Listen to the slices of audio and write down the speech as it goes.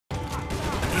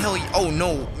hell yeah. Oh,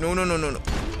 no. No, no, no, no, no.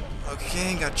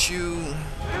 Okay, got you.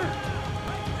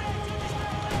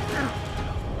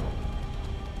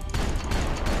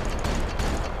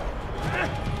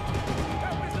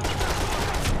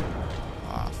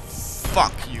 Ah,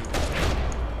 fuck you.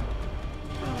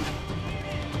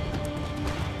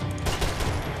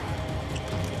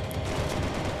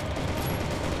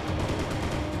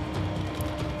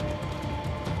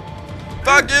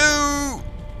 Fuck you!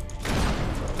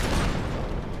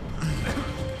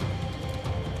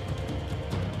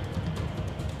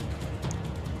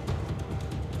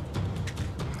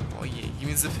 Oh yeah, give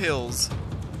me the pills.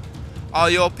 All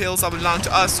your pills belong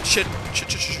to us. Shit, shit,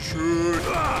 shit, shit, shit.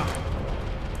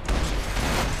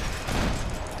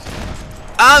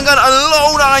 I'm gonna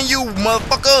unload on you,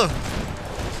 motherfucker!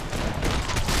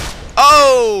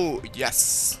 Oh!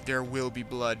 Yes, there will be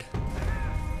blood.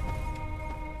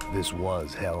 This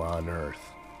was hell on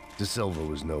earth. De Silva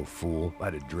was no fool.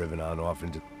 I'd have driven on off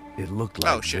into... It looked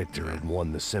like Victor had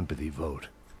won the sympathy vote.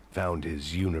 Found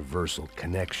his universal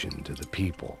connection to the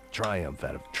people. Triumph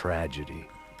out of tragedy.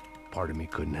 Part of me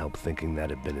couldn't help thinking that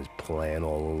had been his plan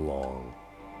all along.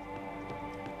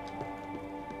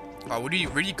 Oh, would he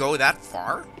really go that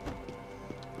far?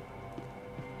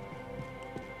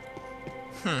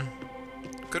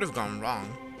 Could have gone wrong.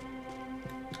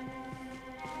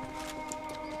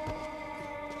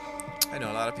 I know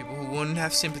a lot of people who wouldn't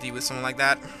have sympathy with someone like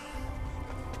that.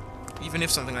 Even if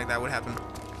something like that would happen.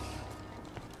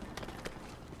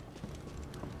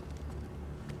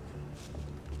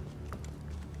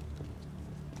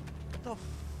 What the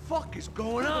fuck is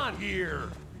going on here?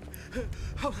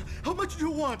 How much do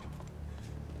you want?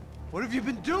 What have you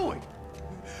been doing?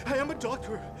 I am a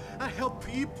doctor. I help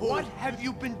people. What have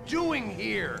you been doing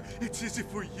here? It's easy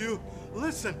for you.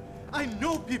 Listen, I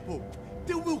know people.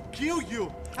 They will kill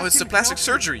you. Oh, it's the plastic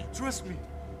surgery. Trust me.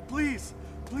 Please,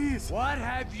 please. What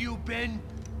have you been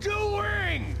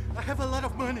doing? I have a lot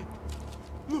of money.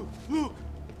 Look, look.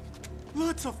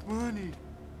 Lots of money.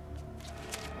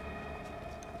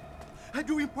 I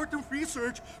do important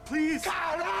research. Please.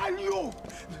 Caralho!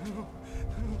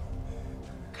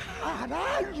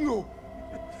 Caralho!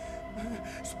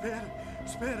 Espera,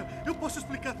 espera. Eu posso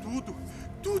explicar tudo.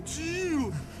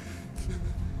 Tudinho.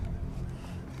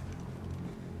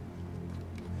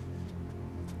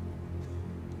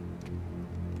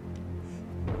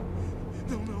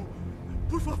 Não, não.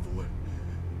 Por favor.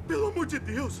 Pelo amor de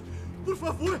Deus. Por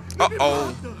favor, não me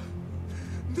mata.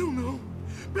 Não, não.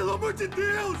 Pelo amor de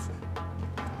Deus.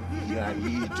 E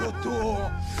aí,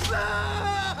 doutor?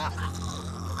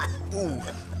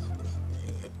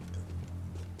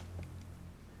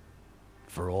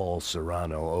 For all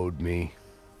Serrano owed me,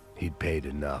 he'd paid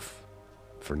enough.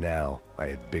 For now, I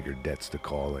had bigger debts to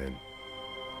call in.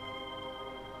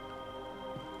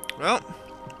 Well,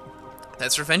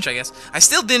 that's revenge, I guess. I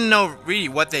still didn't know really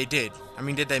what they did. I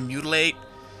mean, did they mutilate?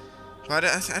 But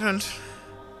I don't...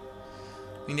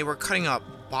 I mean, they were cutting up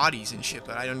bodies and shit,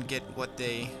 but I don't get what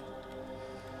they...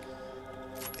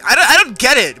 I don't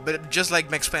get it, but just like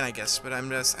Max Payne, I guess. But I'm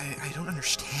just... I don't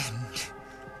understand.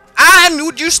 And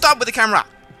would you stop with the camera?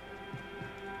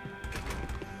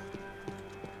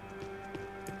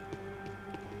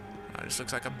 Oh, this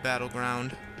looks like a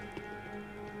battleground.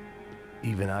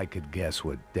 Even I could guess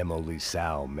what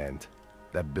Demolição meant.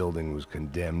 That building was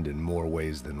condemned in more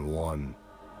ways than one.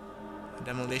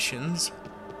 Demolitions.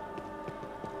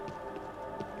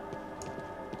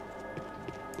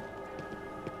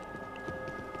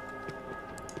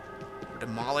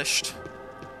 Demolished.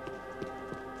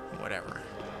 Whatever.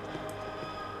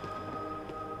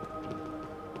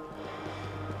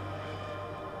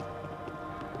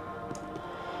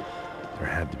 There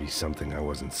had to be something I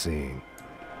wasn't seeing.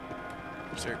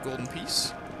 Is there a golden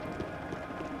piece?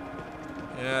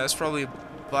 Yeah, it's probably a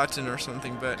button or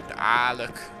something, but... Ah,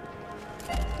 look.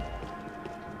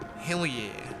 Hell yeah.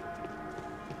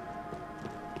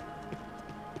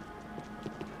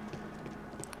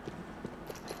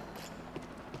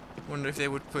 Wonder if they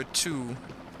would put 2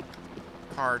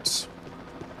 parts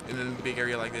in a big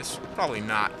area like this. Probably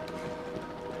not.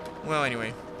 Well,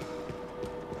 anyway.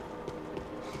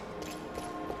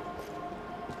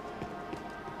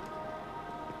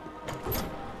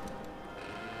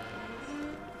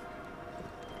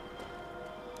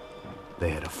 They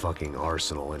had a fucking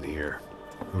arsenal in here.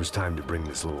 It was time to bring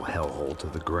this little hellhole to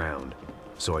the ground,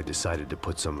 so I decided to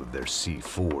put some of their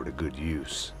C4 to good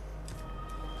use.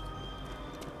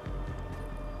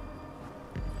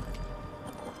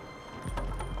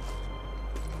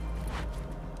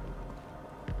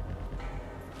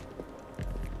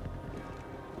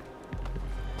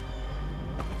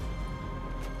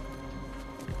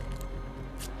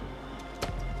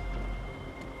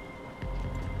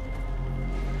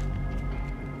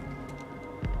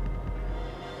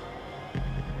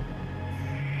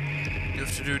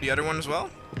 to do the other one as well?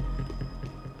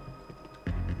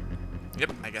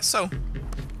 Yep, I guess so.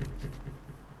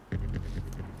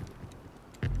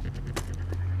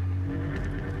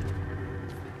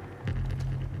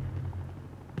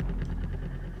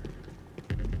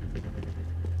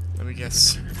 Let me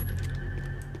guess.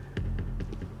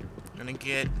 I'm gonna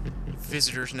get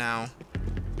visitors now.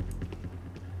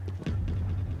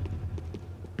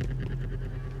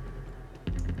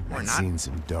 I've seen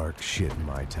some dark shit in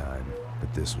my time,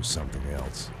 but this was something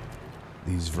else.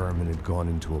 These vermin had gone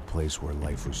into a place where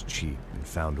life was cheap and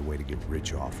found a way to get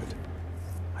rich off it.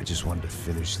 I just wanted to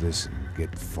finish this and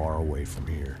get far away from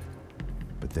here.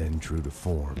 But then, true to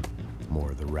form,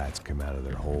 more of the rats come out of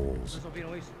their holes.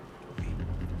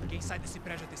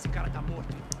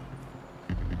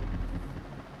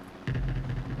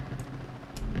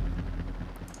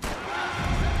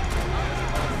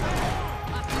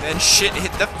 Then shit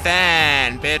hit the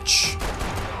fan, bitch.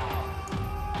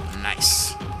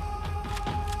 Nice.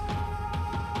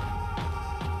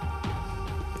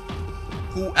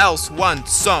 Who else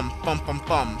wants some? Bum bum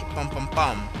bum bum bum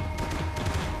bum.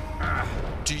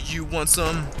 Do you want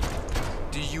some?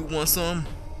 Do you want some?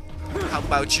 How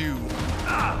about you?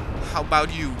 How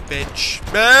about you, bitch?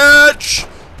 Bitch!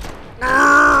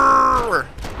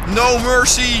 No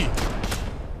mercy!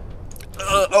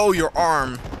 Oh, your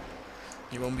arm.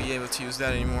 You won't be able to use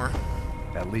that anymore.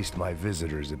 At least my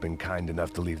visitors have been kind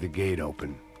enough to leave the gate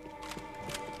open.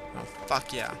 Oh,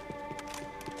 fuck yeah.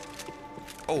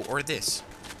 Oh, or this.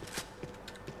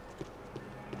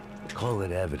 Call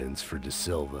it evidence for De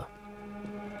Silva.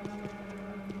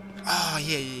 Oh,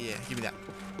 yeah. Give me that.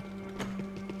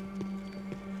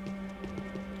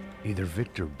 Either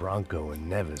Victor Branco and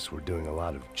Nevis were doing a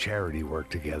lot of charity work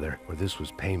together, or this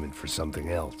was payment for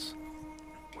something else.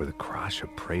 Were the Crash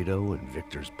of Prado in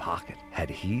Victor's pocket?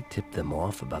 Had he tipped them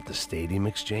off about the stadium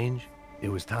exchange? It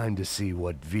was time to see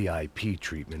what VIP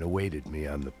treatment awaited me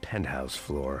on the penthouse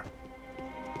floor.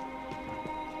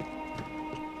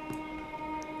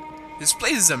 This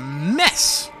place is a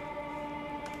mess!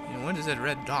 You know, what is that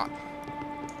red dot?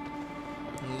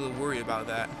 I'm a little worried about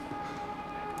that.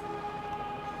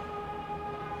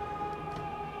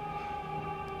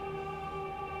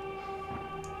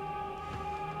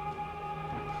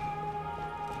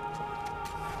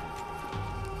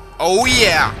 Oh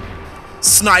yeah!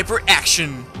 Sniper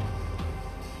action!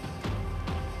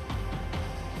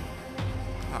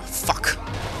 Ah, fuck.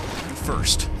 You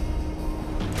first.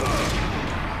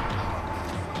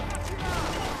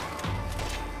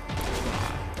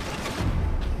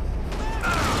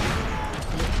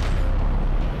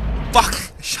 Fuck!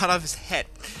 I shot off his head.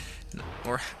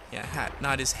 Or, yeah, hat.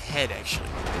 Not his head, actually.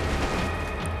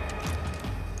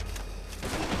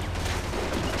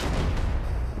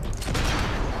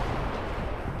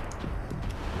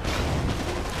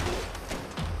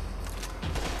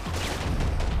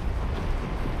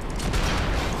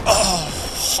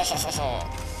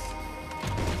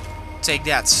 Take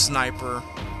that, sniper.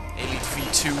 Elite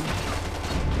V2.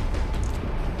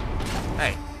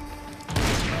 Hey.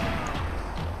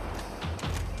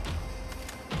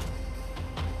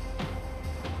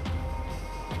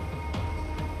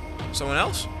 Someone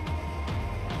else?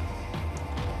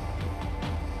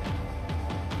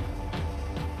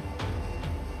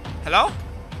 Hello?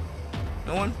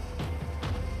 No one?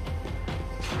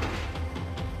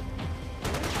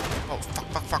 Oh,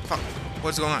 fuck.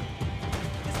 What's going on?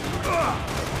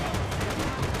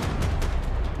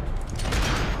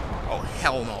 Oh,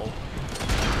 hell no.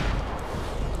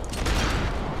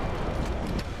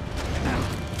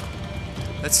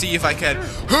 Let's see if I can.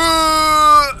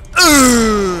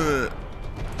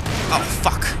 Oh,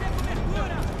 fuck.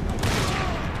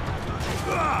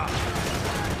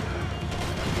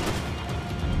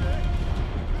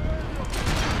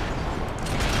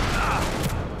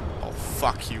 Oh,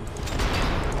 fuck you.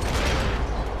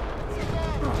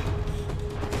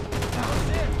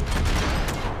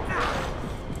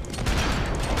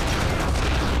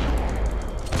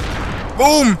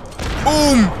 Boom!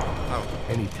 Boom! Oh.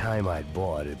 Any time I'd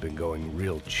bought had been going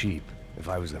real cheap. If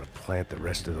I was gonna plant the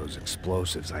rest of those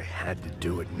explosives, I had to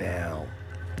do it now.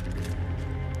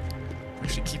 I'm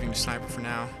actually keeping the sniper for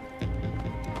now.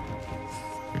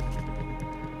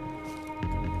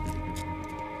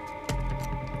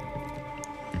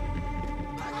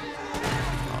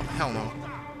 Oh, hell no.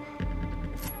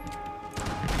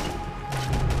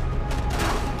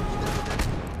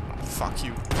 Oh, fuck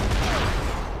you.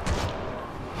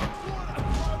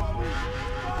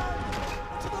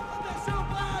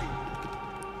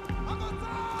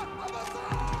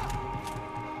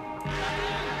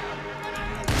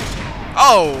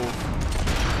 Oh!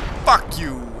 Fuck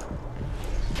you!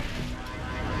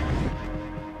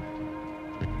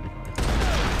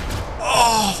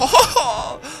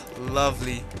 Oh,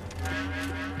 lovely.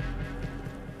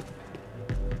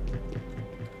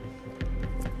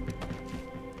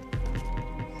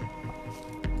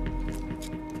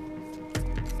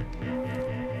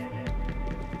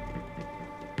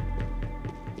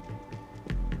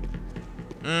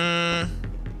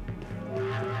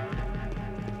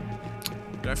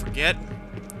 Did I forget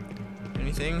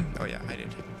anything? Oh yeah, I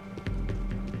did.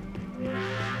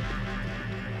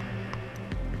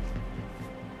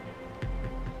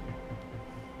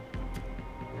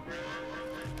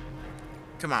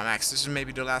 Come on, Max. This is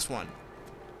maybe the last one.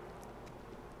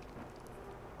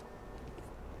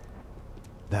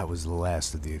 That was the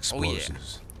last of the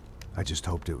explosives. Oh, yeah. I just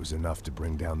hoped it was enough to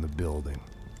bring down the building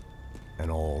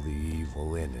and all the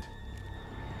evil in it.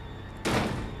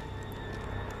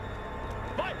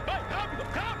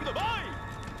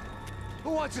 Who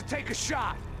wants to take a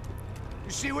shot?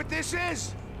 You see what this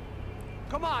is?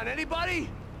 Come on, anybody?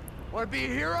 Want to be a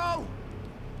hero?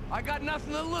 I got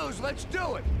nothing to lose. Let's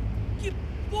do it. Que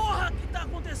porra que tá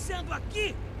acontecendo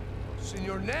aqui?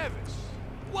 Senor Neves.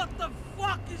 What the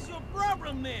fuck is your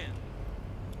problem, man?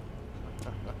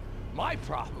 My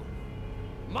problem?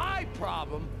 My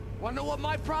problem? Wanna know what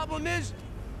my problem is?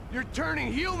 You're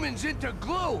turning humans into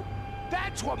glue.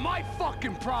 That's what my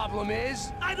fucking problem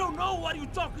is. I don't know what you're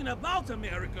talking about,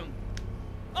 American.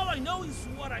 All I know is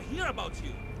what I hear about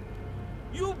you.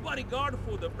 You bodyguard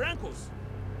for the Brancos.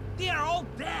 They are all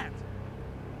dead.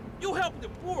 You help the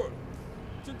poor.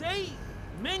 Today,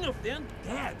 many of them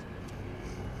dead.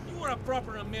 You are a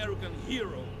proper American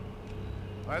hero.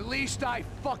 At least I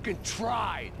fucking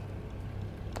tried.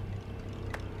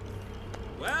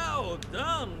 Well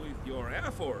done with your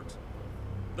effort.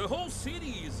 The whole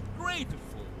city is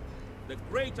grateful. The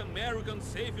great American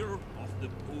savior of the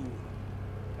poor.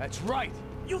 That's right.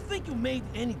 You think you made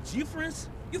any difference?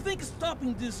 You think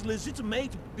stopping this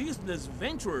legitimate business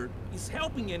venture is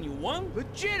helping anyone?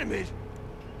 Legitimate?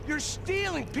 You're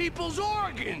stealing people's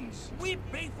organs! We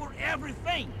pay for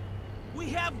everything. We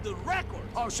have the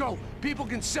records. Oh, so people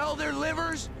can sell their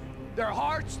livers, their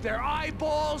hearts, their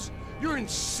eyeballs? You're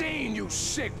insane, you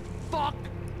sick fuck!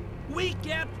 We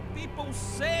kept people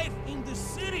safe in the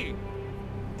city.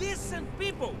 Decent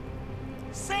people.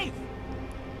 Safe.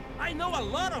 I know a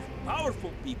lot of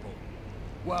powerful people.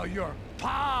 Well, your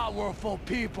powerful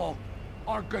people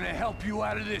aren't gonna help you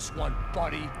out of this one,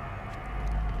 buddy.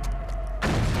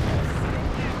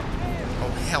 Oh,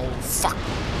 hell, fuck.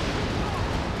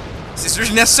 Is this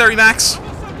really necessary, Max?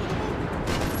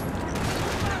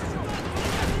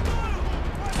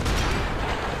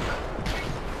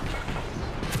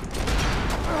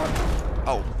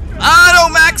 Oh. Ah, no,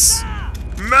 Max!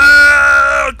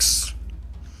 Max!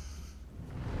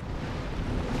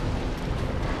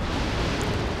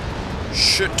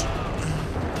 Shit.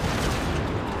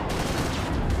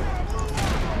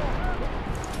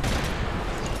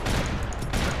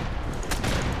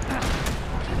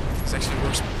 It's actually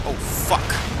worse. Oh,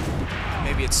 fuck.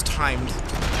 Maybe it's timed.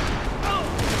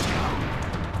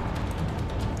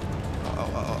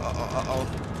 Uh-oh.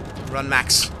 Run,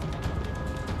 Max.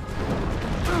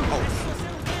 Oh.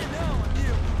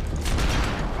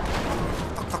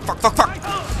 Fuck.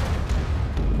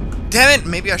 Damn it!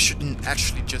 Maybe I shouldn't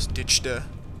actually just ditch the...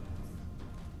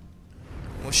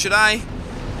 Well, should I?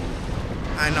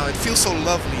 I know, it feels so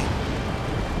lovely.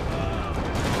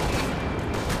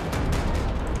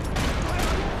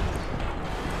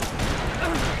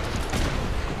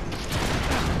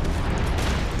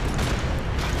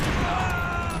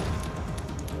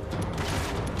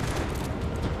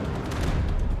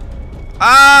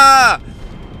 Ah!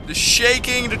 The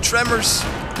shaking, the tremors.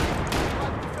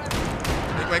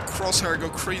 Make my crosshair go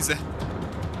crazy.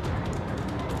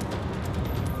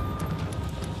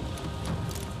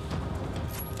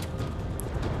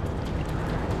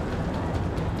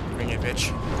 Bring it,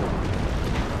 bitch.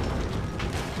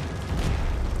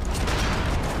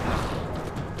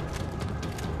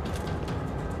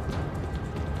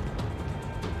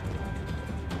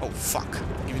 Oh, fuck.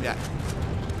 Give me that.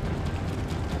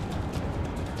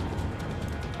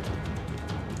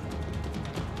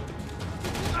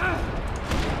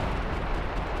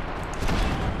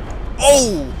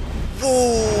 Oh!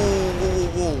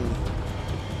 Whoa!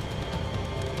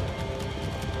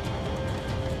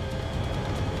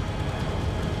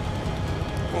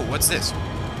 Whoa, what's this?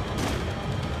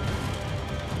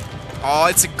 Oh,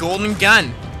 it's a golden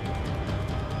gun.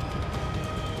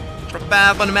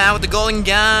 Prepare for the man with the golden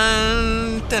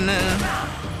gun. Ta-na.